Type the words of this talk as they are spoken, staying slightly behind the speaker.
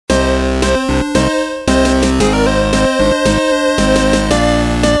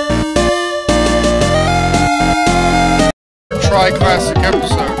TriClassic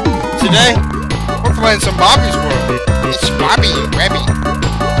episode. Today, we're playing some Bobby's World. It's Bobby and Webby.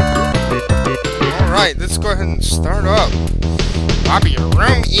 Alright, let's go ahead and start up. Bobby, your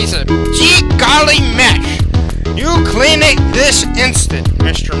room is a gee-golly mess. You clean it this instant,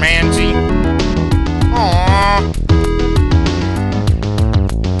 Mr. Manzi. Aww.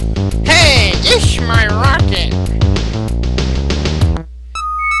 Hey, it's my rocket.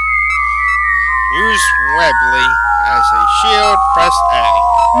 Use Webley as a shield, press A.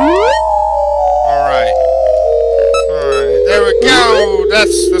 Alright. Alright, there we go.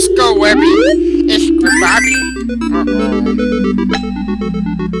 Let's go, Webby. It's Bobby.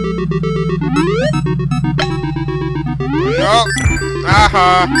 No.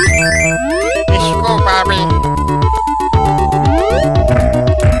 Let's go, Bobby.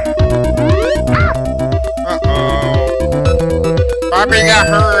 Bobby got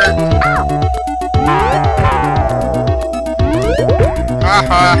hurt.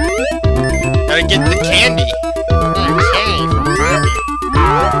 Gotta get the candy. Candy from Bobby.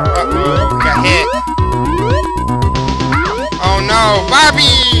 Got hit. Oh no,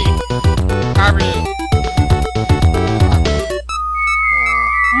 Bobby! Bobby.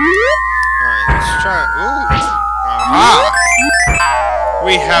 Alright, let's try. Ooh. Aha!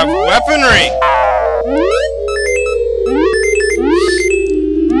 We have weaponry.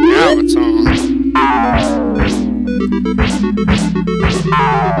 Now it's on.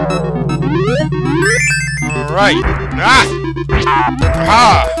 Alright. Ah!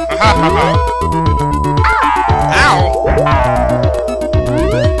 Aha! Aha! Ow!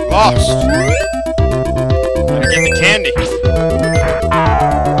 Lost. Gotta get the candy.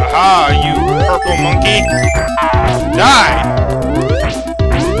 Aha, you purple monkey. Die!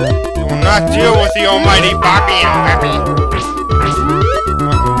 You will not deal with the almighty Bobby and Webby.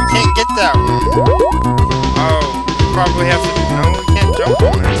 We can't get that one. Oh, we probably have to... No, we can't jump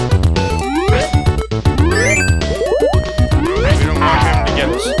on it.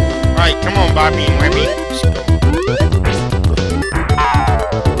 Alright, come on, Bobby and Webby. Let's go.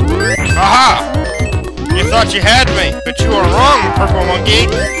 Aha! You thought you had me, but you were wrong, purple monkey.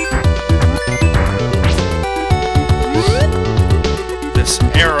 This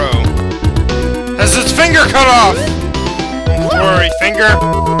arrow has its finger cut off. Don't worry, finger.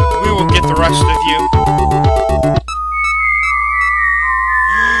 We will get the rest of you.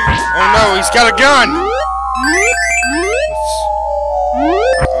 Oh no, he's got a gun.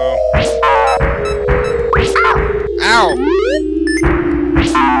 Ow!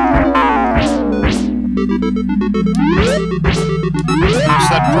 There's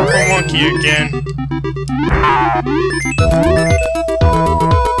that purple monkey again.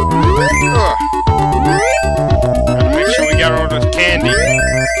 Gotta make sure we got all the candy.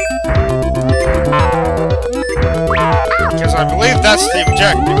 Because I believe that's the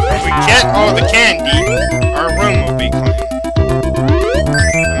objective. If we get all the candy, our room will be clean.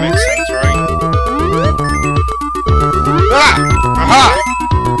 That makes sense, right? Ah! Aha!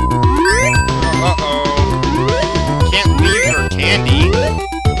 Uh-oh. Can't leave her candy.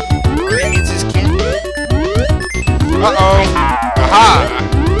 All he needs is candy. Uh-oh. Aha!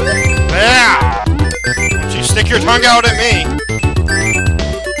 Yeah! Don't you stick your tongue out at me.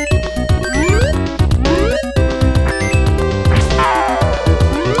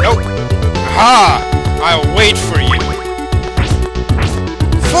 Nope. Aha! I'll wait for you.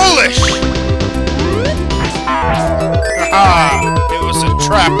 Foolish! Ah, it was a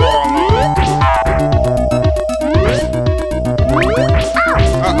trap all along.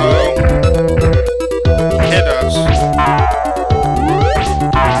 Uh-oh. He hit us.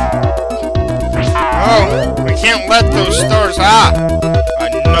 Oh, we can't let those stars... Ah!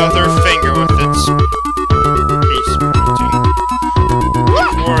 Another finger with its piece pointing.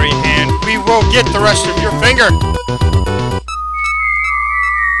 Don't worry, hand. We will get the rest of your finger.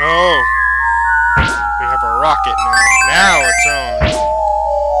 Oh. We have a rocket now. Now it's on.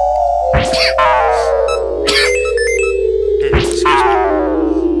 Excuse me.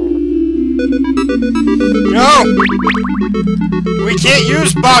 No! We can't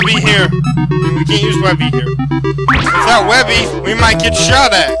use Bobby here. We can't use Webby here. Without Webby, we might get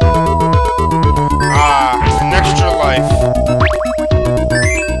shot at. Ah, an extra life.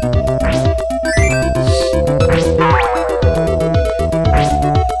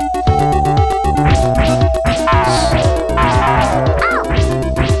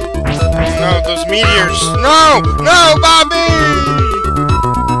 Those meteors. No! No, Bobby!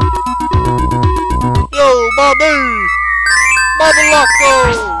 Yo, Bobby! Bobby Loco!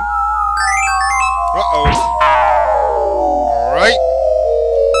 Uh-oh. Alright.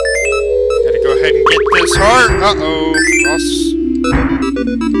 Gotta go ahead and get this heart. Uh-oh. Yes.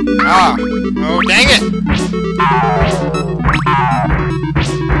 Ah. Oh, dang it.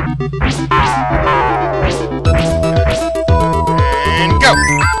 And go.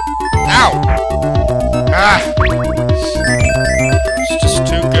 Ow. Ah. It's just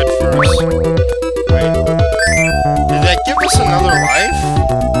too good for us. Wait. Did that give us another life?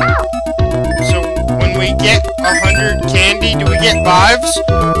 So, when we get 100 candy, do we get lives?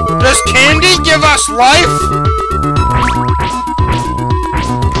 Does candy give us life?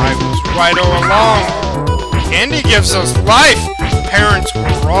 I was right all along. Candy gives us life. Parents were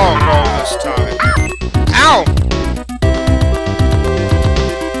wrong all this time. Ow!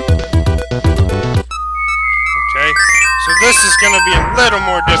 Okay, so this is gonna be a little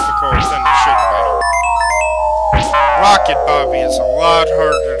more difficult than it should be. Rocket Bobby is a lot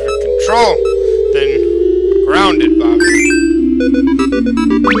harder to control than Grounded Bobby.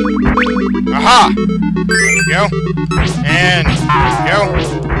 Aha! There we go. And there we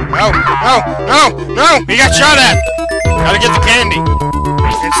go. No, no, no, no! He got shot at! Gotta get the candy.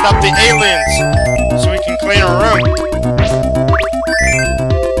 And stop the aliens so we can clean our room.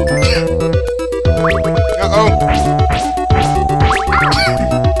 Uh-oh.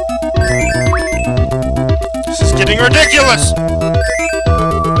 This is getting ridiculous!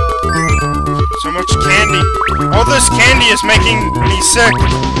 So much candy. All this candy is making me sick.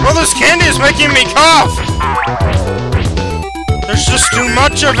 All this candy is making me cough! There's just too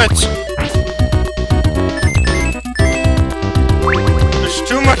much of it! There's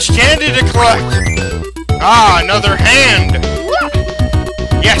too much candy to collect! Ah, another hand!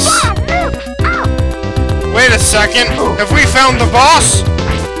 Yes! Wait a second, have we found the boss?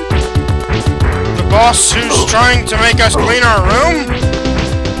 The boss who's trying to make us clean our room?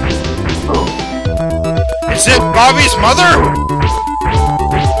 Is it Bobby's mother?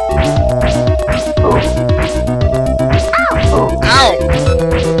 Ow!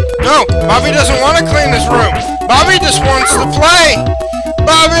 No! Bobby doesn't want to clean this room! Bobby just wants to play!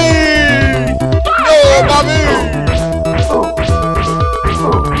 Bobby! No, Bobby!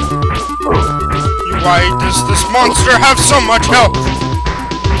 Why does this monster have so much health?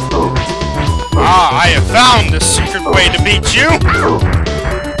 Ah, I have found the secret way to beat you!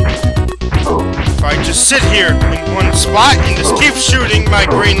 If I just sit here in one spot and just keep shooting my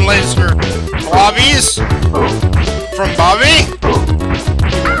green laser blobbies from Bobby,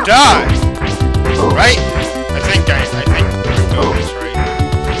 you will die. Right? I think it goes, right?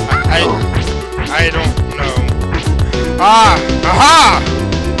 I don't know. Ah! Aha!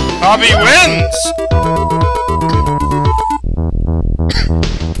 Bobby wins!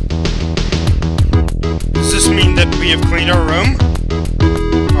 Does this mean that we have cleaned our room?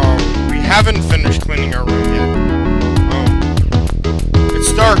 Oh, we haven't finished cleaning our room yet. Oh.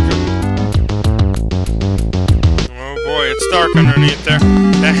 It's dark. Oh boy, it's dark underneath there.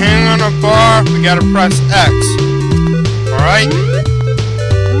 To hang on a bar, we gotta press X. Alright?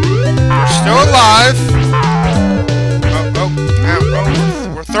 We're still alive.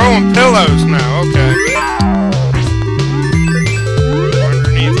 We're throwing pillows now, okay.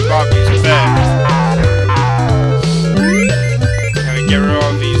 Underneath Bobby's bed. Gotta get rid of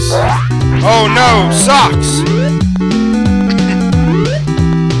all these. Oh no, socks!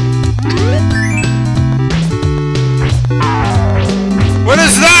 What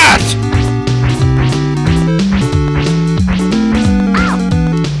is that?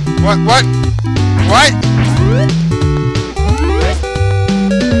 What? What?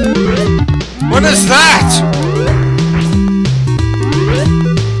 What is that?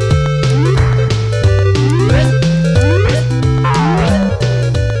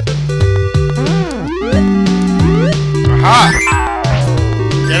 Aha!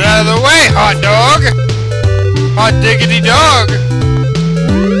 Get out of the way, hot dog! Hot diggity dog!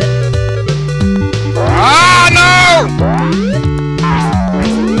 Ah, no!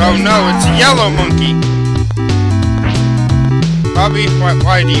 Oh no, it's a yellow monkey. Bobby,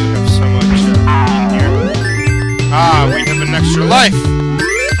 why do you have so much in here? Ah, we have an extra life.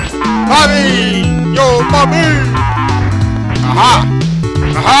 Bobby! Yo, Bobby! Aha!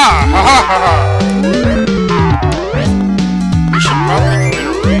 Aha! Ha ha ha ha! We should probably clean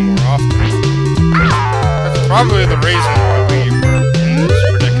our room more often. That's probably the reason why we were in this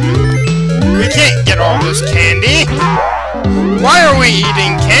predicament. We can't get all this candy! Why are we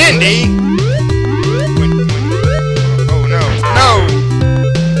eating candy? Oh no, no!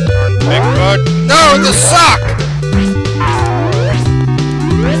 Darn big bug. No, the sock!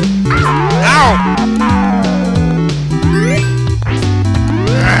 Ow!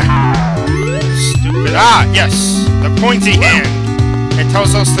 Stupid. Ah, yes! The pointy hand. It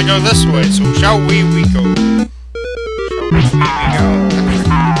tells us to go this way, so shall we go? Shall we?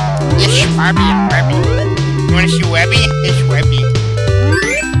 It's Webby and Webby. You wanna see Webby? It's Webby.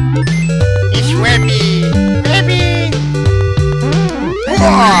 It's Webby. Webby!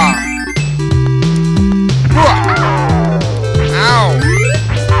 Ow!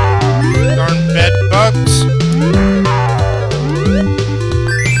 Darn bed bugs.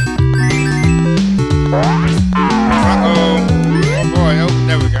 Uh-oh. Oh boy, oh,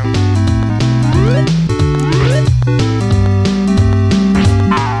 there we go.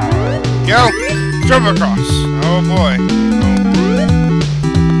 Go! Jump across. Oh boy.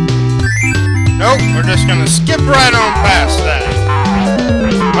 Nope, we're just gonna skip right on past that.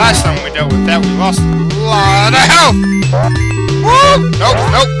 Last time we dealt with that, we lost a lot of health! Woo! Nope,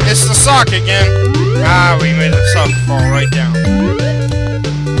 nope, it's the sock again. Ah, we made the sock fall right down.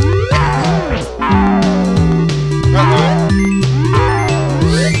 Uh-oh.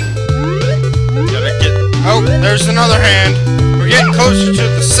 Gotta get... Oh, there's another hand. We're getting closer to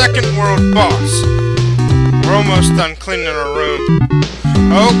the second world boss. We're almost done cleaning our room.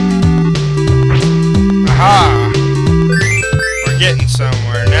 Oh. Aha. We're getting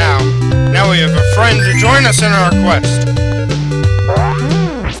somewhere now. Now we have a friend to join us in our quest.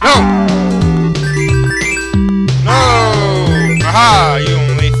 No! No! Aha! You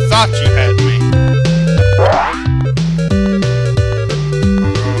only thought you had me.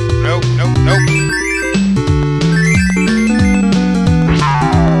 Nope, nope, nope.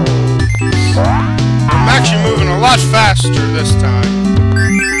 I'm actually moving a lot faster this time.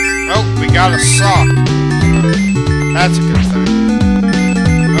 Oh, we got a sock. That's a good thing.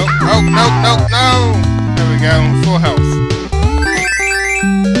 Oh, oh, no, no, no! There we go, full health.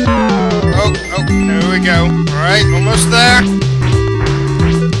 Oh, oh, there we go. Alright, almost there.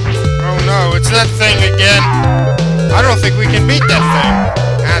 Oh no, it's that thing again. I don't think we can beat that thing.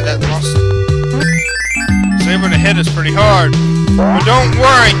 Ah, that lost. It's able to hit us pretty hard. But don't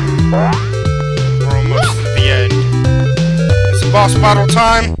worry. We're almost at the end. It's the boss battle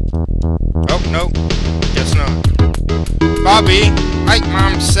time. Oh, no. Guess not. Bobby, like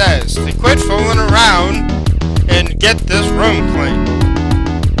Mom says, to quit fooling around and get this room clean.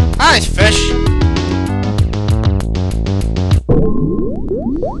 Hi, fish.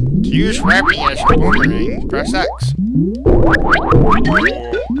 To use Webby as a boomerang, press X.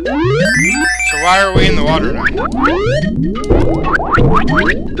 So why are we in the water now?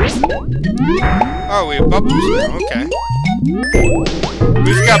 Oh, we have bubbles now, okay.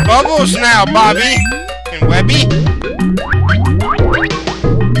 We've got bubbles now, Bobby! And Webby? We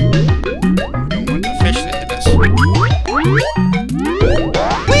don't want the fish to hit us.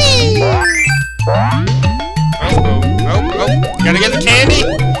 Whee! Oh, gotta get the candy?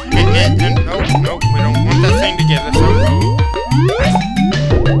 No, no, we don't want that thing to get us.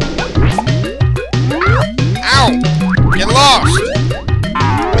 Ow! Get lost!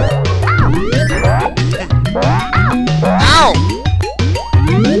 Ow!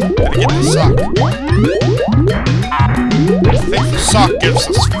 Gotta get the sock. I think the sock gives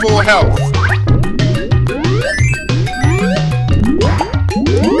us full health.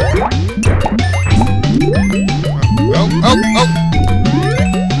 Oh, oh, oh!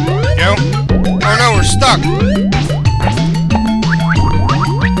 There we go. Oh no, we're stuck!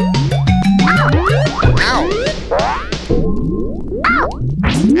 Ow!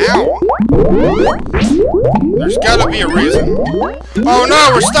 Ow! There's gotta be a reason. Oh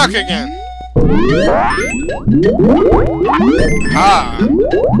no, we're stuck again! Ha!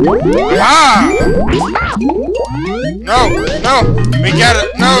 Ha! No! No! We gotta...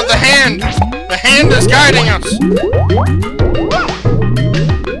 No, the hand! The hand is guiding us!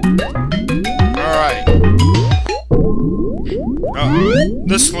 Alright. Uh-oh.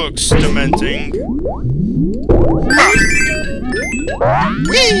 This looks dementing. Ha!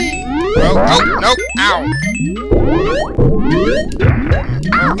 Whee! Oh, oh, no! Ow!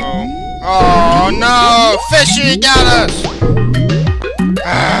 Uh-oh. Oh no! Fishy got us!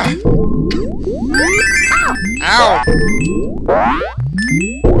 Ah. Ow!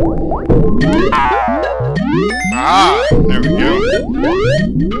 Ah, there we go.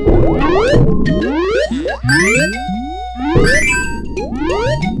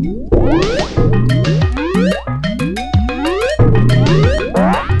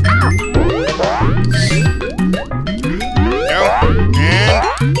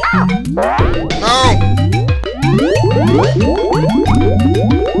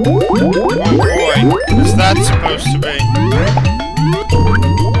 What's that supposed to be?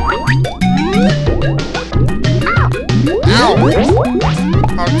 Ow!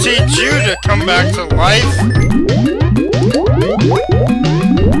 I'll teach you to come back to life.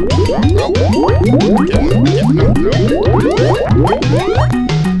 Oh, get him, no.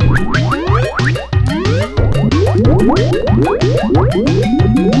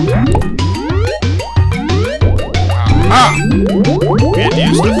 Aha! We had to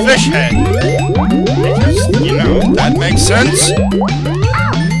use the fish head. Because, you know, that makes sense.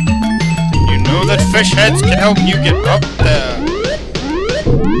 You know that fish heads can help you get up there.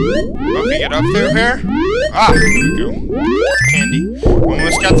 Hope we get up through here. Ah, here we go. Candy.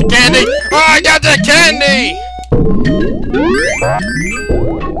 Almost got the candy. Oh, I got the candy!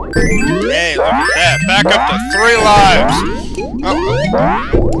 Hey, look at that. Back up to 3 lives. Uh-oh.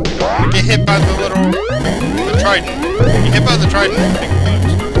 Don't get hit by the little... the trident. Get hit by the trident, I think it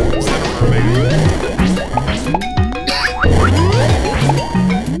lives. Instead of mermaid.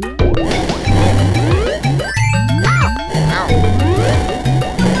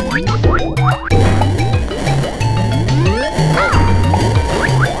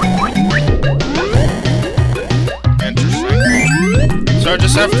 So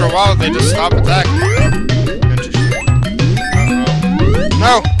just after a while, they just stop attacking. Interesting.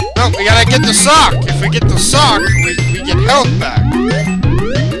 Uh-oh. No, we gotta get the sock. If we get the sock, we get health back.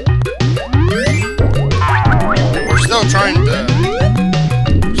 We're still trying to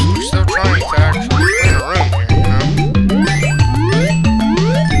actually clean a room here, you know?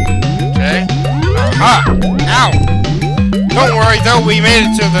 Okay. Aha! Ow! Don't worry though, we made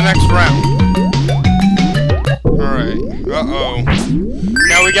it to the next round. Alright. Uh-oh.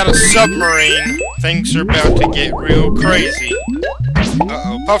 Now we got a submarine. Things are about to get real crazy.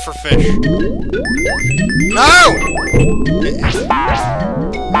 Uh-oh, pufferfish. No!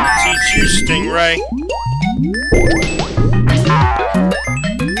 Teach you, Stingray.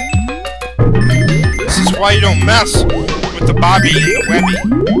 This is why you don't mess with the Bobby and the Webby.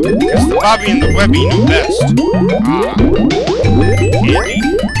 Because the Bobby and the Webby know best.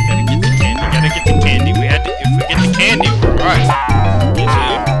 Candy. Gotta get the candy. We had to, if we get the candy, we're alright.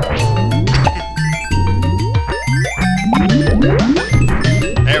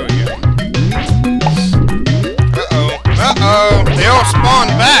 There we go. Uh-oh. They all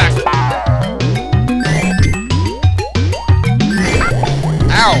spawned back.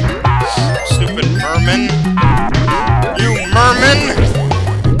 Ow. Stupid merman. You merman.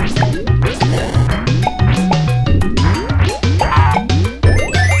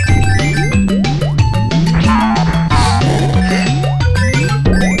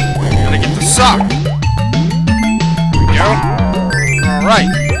 Gotta get the sock. There we go. Alright.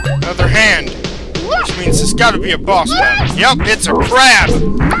 Another hand. Which means it's gotta be a boss battle. Yep, it's a crab.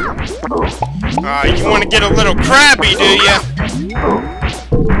 You wanna get a little crabby, do ya?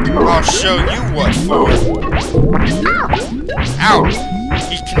 I'll show you what for. Ow!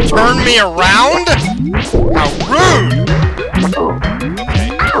 He can turn me around? How rude! Okay,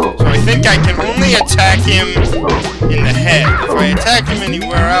 so I think I can only attack him in the head. If I attack him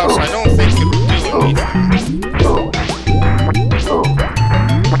anywhere else, I don't think it will do anything.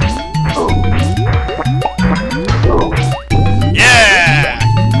 Yeah!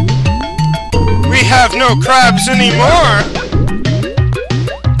 We have no crabs anymore!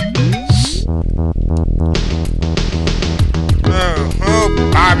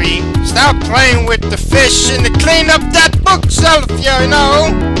 Bobby, stop playing with the fish and clean up that bookshelf, you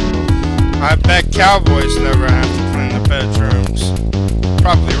know! I bet cowboys never have to clean the bedrooms.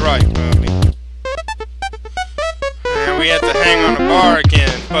 Probably right, Bobby. And we had to hang on a bar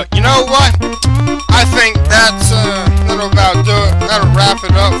again. But you know what? I think that'll wrap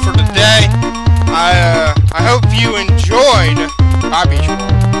it up for today. I hope you enjoyed Bobby's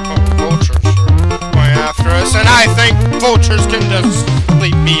World. Hope vultures are going after us, and I think vultures can just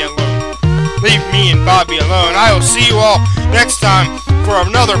leave me alone. Leave me and Bobby alone. I will see you all next time for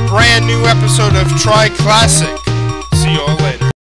another brand new episode of TriClassic. See you all later.